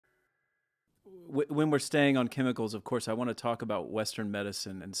when we're staying on chemicals, of course, I want to talk about Western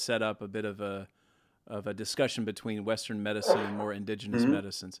medicine and set up a bit of a discussion between Western medicine and more indigenous Hmm.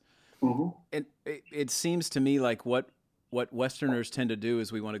 medicines. Hmm. And it seems to me like what Westerners tend to do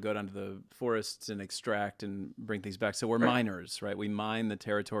is we want to go down to the forests and extract and bring things back. So we're Right. miners, right? We mine the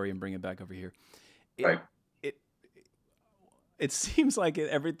territory and bring it back over here. It Right. it it seems like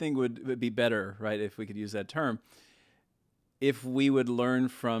everything would be better, right, if we could use that term, if we would learn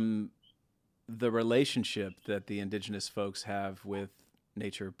from the relationship that the indigenous folks have with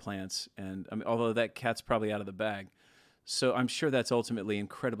nature, plants, and I mean, although that cat's probably out of the bag. So I'm sure that's ultimately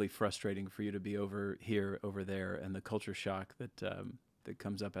incredibly frustrating for you to be over here, over there, and the culture shock that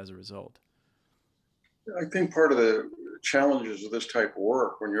comes up as a result. I think part of the challenges of this type of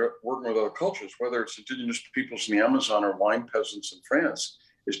work, when you're working with other cultures, whether it's indigenous peoples in the Amazon or wine peasants in France,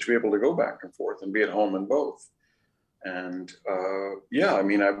 is to be able to go back and forth and be at home in both. And yeah, I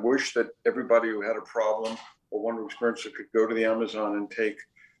mean, I wish that everybody who had a problem or wanted to experience it could go to the Amazon and take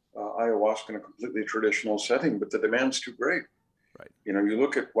ayahuasca in a completely traditional setting, but the demand's too great. Right. You know, you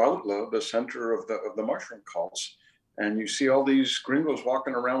look at Huautla, the center of the mushroom cults, and you see all these gringos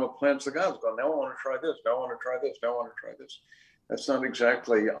walking around with plants of gods going, now I want to try this, now I want to try this, now I want to try this. That's not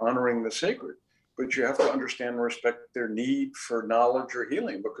exactly honoring the sacred, but you have to understand and respect their need for knowledge or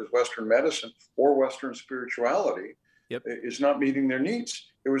healing, because Western medicine or Western spirituality Yep. is not meeting their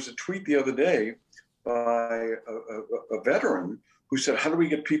needs. There was a tweet the other day by a veteran who said, how do we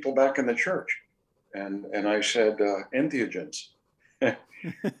get people back in the church? And I said, entheogens,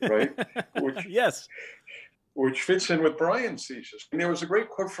 right? Which Yes. which fits in with Brian's thesis. And there was a great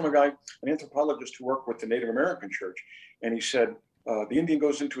quote from a guy, an anthropologist who worked with the Native American church, and he said, the Indian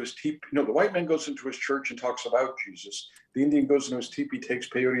goes into his teepee, no, the white man goes into his church and talks about Jesus. The Indian goes into his teepee, takes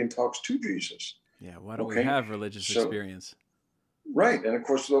peyote, and talks to Jesus. Yeah. Why don't we Okay, have religious so experience? right, and of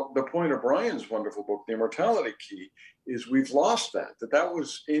course the point of Brian's wonderful book, The Immortality Key, is we've lost that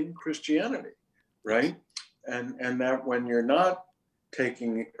was in Christianity, Yes. right, and that when you're not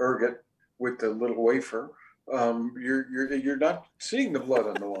taking ergot with the little wafer, you're not seeing the blood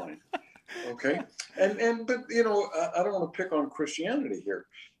on the line. Okay, and but you know, I don't want to pick on Christianity here.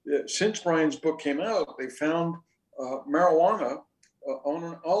 Since Brian's book came out, they found marijuana on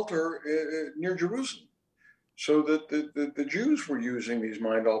an altar near Jerusalem, so that the Jews were using these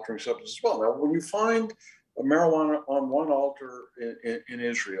mind altering substances as well. Now, when you find marijuana on one altar in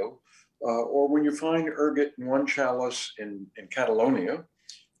Israel, or when you find ergot in one chalice in Catalonia,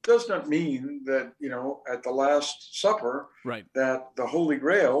 does not mean that, you know, at the Last Supper, Right. that the Holy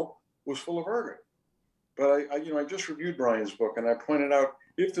Grail was full of ergot. But I just reviewed Brian's book, and I pointed out,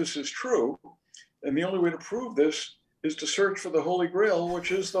 if this is true, and the only way to prove this is to search for the Holy Grail,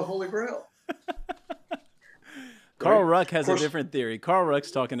 which is the Holy Grail, right? Carl Ruck Of has a course, different theory. Carl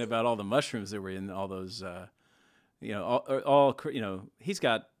Ruck's talking about all the mushrooms that were in all those, he's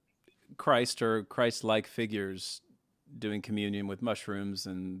got Christ or Christ-like figures doing communion with mushrooms,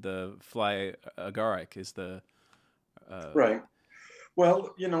 and the fly agaric is the. Uh, right.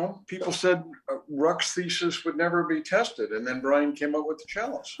 Well, you know, people said Ruck's thesis would never be tested, and then Brian came up with the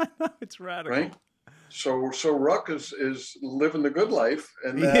chalice, it's radical. right? So Ruck is living the good life,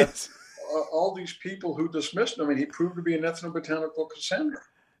 and He that is. all these people who dismissed him, and he proved to be an ethnobotanical Cassandra.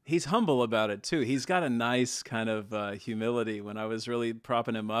 He's humble about it too. He's got a nice kind of humility. When I was really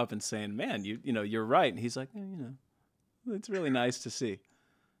propping him up and saying, "Man, you're right," and he's like, it's really nice to see.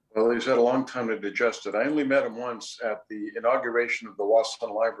 Well, he's had a long time to digest it. I only met him once at the inauguration of the Watson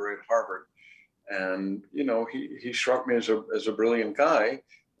Library at Harvard, and you know, he struck me as a brilliant guy,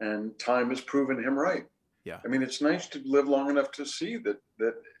 and time has proven him right. Yeah. I mean, it's nice to live long enough to see that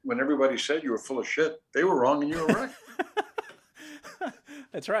when everybody said you were full of shit, they were wrong and you were right.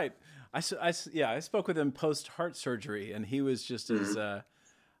 That's right. I spoke with him post heart surgery, and he was just as. Mm-hmm.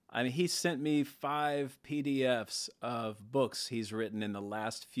 I mean, he sent me 5 PDFs of books he's written in the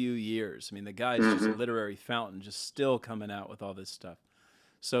last few years. I mean, the guy's just a Mm-hmm. literary fountain, just still coming out with all this stuff.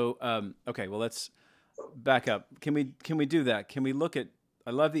 So, okay, well, let's back up. Can we do that? Can we look at?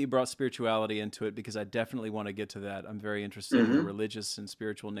 I love that you brought spirituality into it, because I definitely want to get to that. I'm very interested in the Mm-hmm. religious and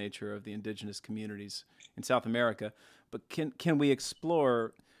spiritual nature of the indigenous communities in South America. But can we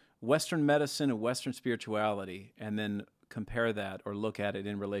explore Western medicine and Western spirituality, and then compare that or look at it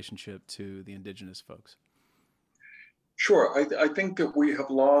in relationship to the indigenous folks? Sure. I think that we have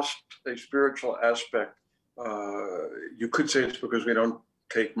lost a spiritual aspect. You could say it's because we don't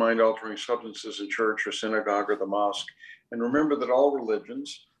take mind altering substances in church or synagogue or the mosque. And remember that all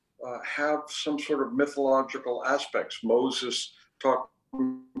religions have some sort of mythological aspects. Moses talking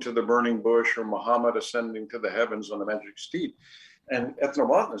to the burning bush, or Muhammad ascending to the heavens on a magic steed. And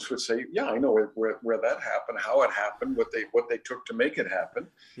ethnobotanists would say, yeah, I know where that happened, how it happened, what they took to make it happen.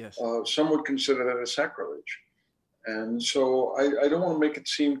 Yes. Some would consider that a sacrilege. And so I don't want to make it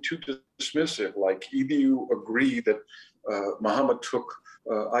seem too dismissive, like either you agree that Muhammad took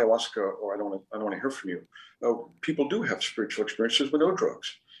ayahuasca, or I don't want to hear from you. People do have spiritual experiences with no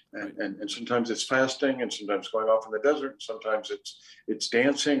drugs. And sometimes it's fasting, and sometimes going off in the desert, and sometimes it's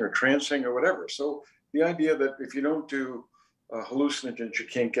dancing or trancing or whatever. So the idea that if you don't do hallucinogens, you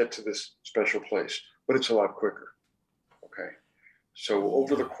can't get to this special place, but it's a lot quicker. Okay. So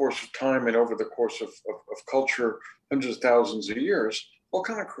over the course of time and over the course of culture, hundreds of thousands of years, all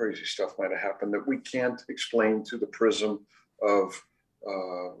kind of crazy stuff might have happened that we can't explain through the prism of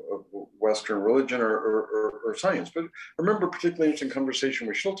Western religion or science. But I remember a particularly interesting conversation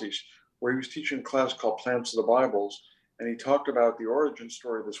with Schultes, where he was teaching a class called Plants of the Bibles, and he talked about the origin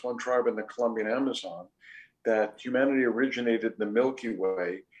story of this one tribe in the Colombian Amazon, that humanity originated in the Milky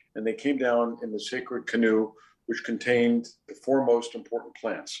Way, and they came down in the sacred canoe, which contained the four most important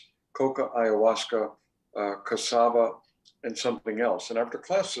plants: coca, ayahuasca, cassava, and something else. And after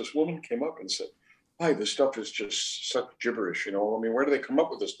class, this woman came up and said, "Hi, this stuff is just such gibberish, you know? I mean, where do they come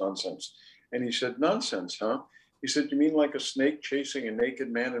up with this nonsense?" And he said, "Nonsense, huh?" He said, "You mean like a snake chasing a naked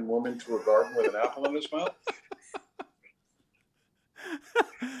man and woman to a garden with an apple in his mouth?"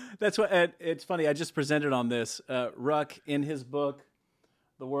 That's what, it's funny. I just presented on this. Ruck, in his book,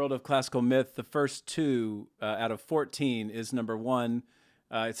 The World of Classical Myth, the first two out of 14 is number one.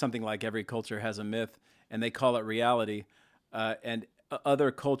 It's something like every culture has a myth, and they call it reality. And other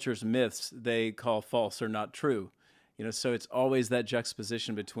cultures' myths they call false or not true. You know, so it's always that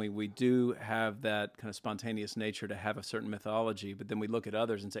juxtaposition between, we do have that kind of spontaneous nature to have a certain mythology, but then we look at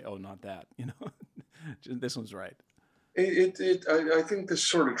others and say, oh, not that. You know, this one's right. I think this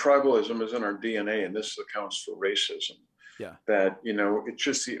sort of tribalism is in our DNA, and this accounts for racism. Yeah. That, you know, it's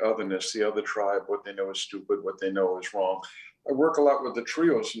just the otherness, the other tribe, what they know is stupid, what they know is wrong. I work a lot with the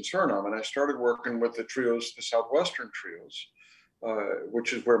trios in Suriname, and I started working with the trios, the Southwestern trios,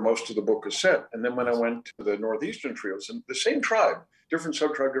 which is where most of the book is set. And then when I went to the Northeastern trios, and the same tribe, different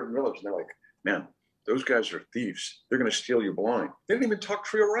sub-tribe, different village, and they're like, man, those guys are thieves. They're going to steal you blind. They didn't even talk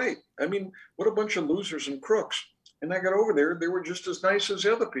trio right. I mean, what a bunch of losers and crooks. And I got over there, they were just as nice as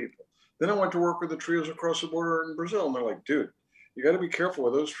the other people. Then I went to work with the trios across the border in Brazil, and they're like, dude, you got to be careful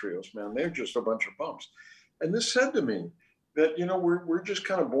with those trios, man. They're just a bunch of bumps. And this said to me that, you know, we're just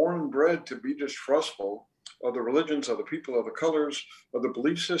kind of born and bred to be distrustful of the religions, of the people, of the colors, of the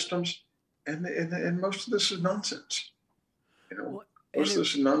belief systems. And most of this is nonsense. You know, most of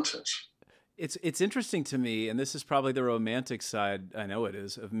this is nonsense. It's interesting to me, and this is probably the romantic side, I know it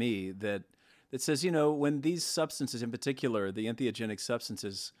is, of me, that says, you know, when these substances, in particular, the entheogenic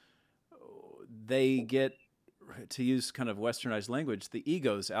substances, they get, to use kind of westernized language, the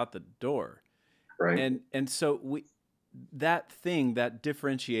ego's out the door. Right. And so that thing, that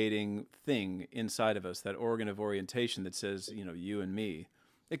differentiating thing inside of us, that organ of orientation that says, you know, you and me,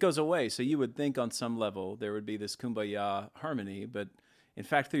 it goes away. So you would think on some level there would be this kumbaya harmony, but in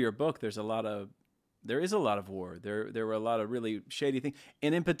fact, through your book, there is a lot of war. There were a lot of really shady things.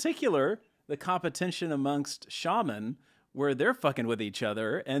 And in particular, the competition amongst shaman, where they're fucking with each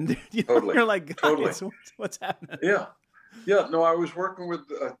other, and you know, Totally. you're like, Totally. what's happening? Yeah. No, I was working with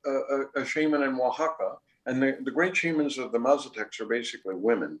a shaman in Oaxaca, and the great shamans of the Mazatecs are basically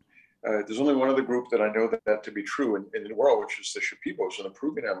women. There's only one other group that I know that to be true in the world, which is the Shipibos in the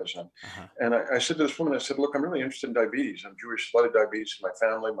Peruvian Amazon. Uh-huh. And I said to this woman, I said, look, I'm really interested in diabetes. I'm Jewish, a lot of diabetes in my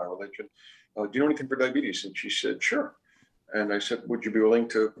family, my religion. Do you know anything for diabetes? And she said, sure. And I said, would you be willing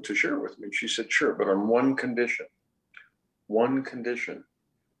to share it with me? And she said, sure, but on one condition. One condition.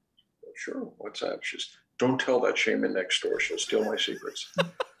 Sure, what's that? She's, don't tell that shaman next door. She'll steal my secrets.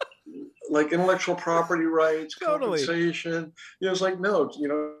 Like intellectual property rights, Totally. compensation. You know, it's like, no, you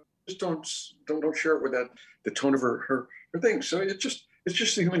know, just don't share it with the tone of her thing. So it's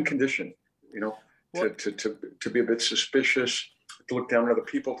just the human condition, you know, to be a bit suspicious, to look down on other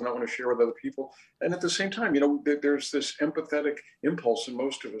people, to not want to share with other people. And at the same time, you know, there's this empathetic impulse in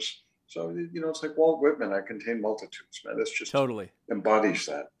most of us. So, you know, it's like Walt Whitman, I contain multitudes, man. This just totally embodies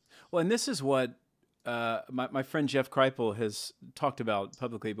that. Well, and this is what my friend Jeff Kripal has talked about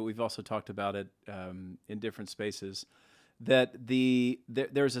publicly, but we've also talked about it in different spaces, that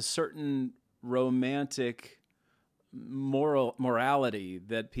there's a certain romantic morality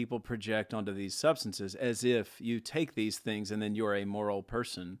that people project onto these substances, as if you take these things and then you're a moral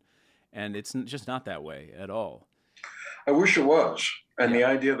person. And it's just not that way at all. I wish it was. And the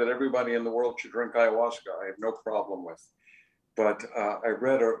idea that everybody in the world should drink ayahuasca, I have no problem with. But I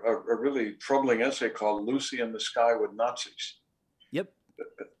read a really troubling essay called Lucy in the Sky with Nazis.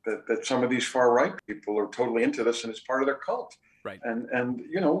 that some of these far right people are totally into this, and it's part of their cult. Right. And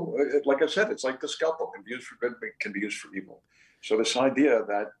like I said, it's like the scalpel, can be used for good, but can be used for evil. So this idea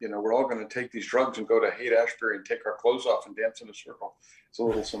that we're all going to take these drugs and go to Haight-Ashbury and take our clothes off and dance in a circle, it's a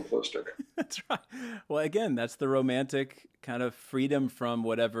little simplistic. That's right. Well, again, that's the romantic kind of freedom from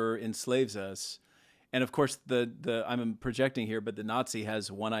whatever enslaves us. And of course, the I'm projecting here, but the Nazi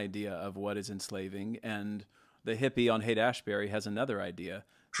has one idea of what is enslaving, and the hippie on Haight-Ashbury has another idea.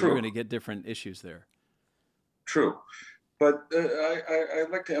 So you're going to get different issues there. True. But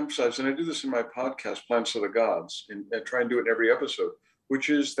I'd like to emphasize, and I do this in my podcast, Plants of the Gods, and try and do it in every episode,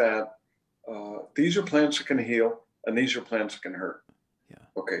 which is that these are plants that can heal, and these are plants that can hurt. Yeah.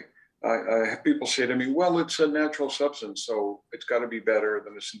 Okay. I have people say to me, well, it's a natural substance, so it's got to be better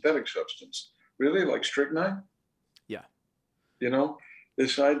than a synthetic substance. Really? Like strychnine? Yeah.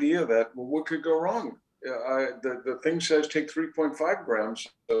 This idea that, well, what could go wrong? The thing says take 3.5 grams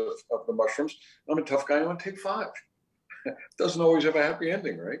of the mushrooms. I'm a tough guy. I want to take 5. Doesn't always have a happy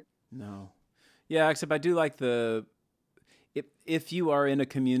ending, right? No. Yeah, except I do like if you are in a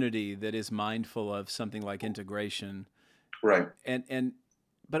community that is mindful of something like integration. Right.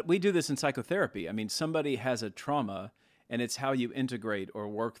 But we do this in psychotherapy. I mean, somebody has a trauma, and it's how you integrate or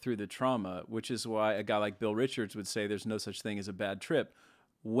work through the trauma, which is why a guy like Bill Richards would say there's no such thing as a bad trip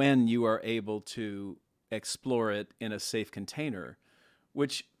when you are able to explore it in a safe container,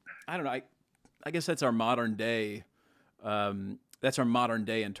 which, I don't know, I guess that's our modern day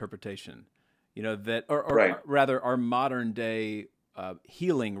interpretation, rather our modern day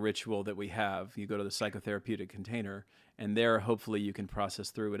healing ritual that we have. You go to the psychotherapeutic container, and there hopefully you can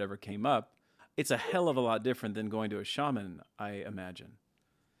process through whatever came up. It's a hell of a lot different than going to a shaman, I imagine.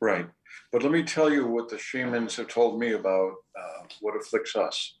 Right. But let me tell you what the shamans have told me about what afflicts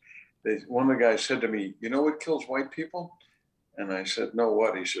us. One of the guys said to me, you know what kills white people? And I said, no,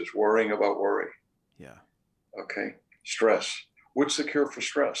 what? He says, worrying about worry. Yeah. Okay. Stress. What's the cure for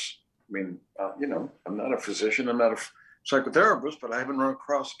stress? I mean, I'm not a physician, I'm not a psychotherapist, but I haven't run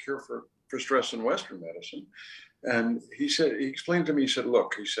across a cure for stress in Western medicine. And he explained to me, he said,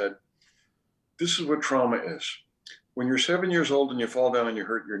 look, this is what trauma is. When you're 7 years old and you fall down and you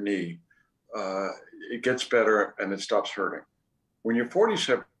hurt your knee, it gets better and it stops hurting. When you're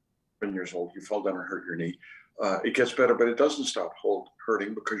 47 years old, you fall down and hurt your knee, it gets better, but it doesn't stop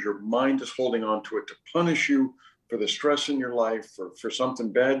hurting because your mind is holding on to it to punish you for the stress in your life, for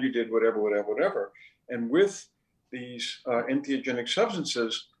something bad you did, whatever. And with these entheogenic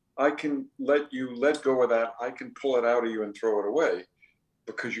substances, I can let you let go of that. I can pull it out of you and throw it away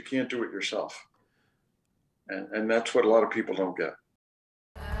because you can't do it yourself. And that's what a lot of people don't get.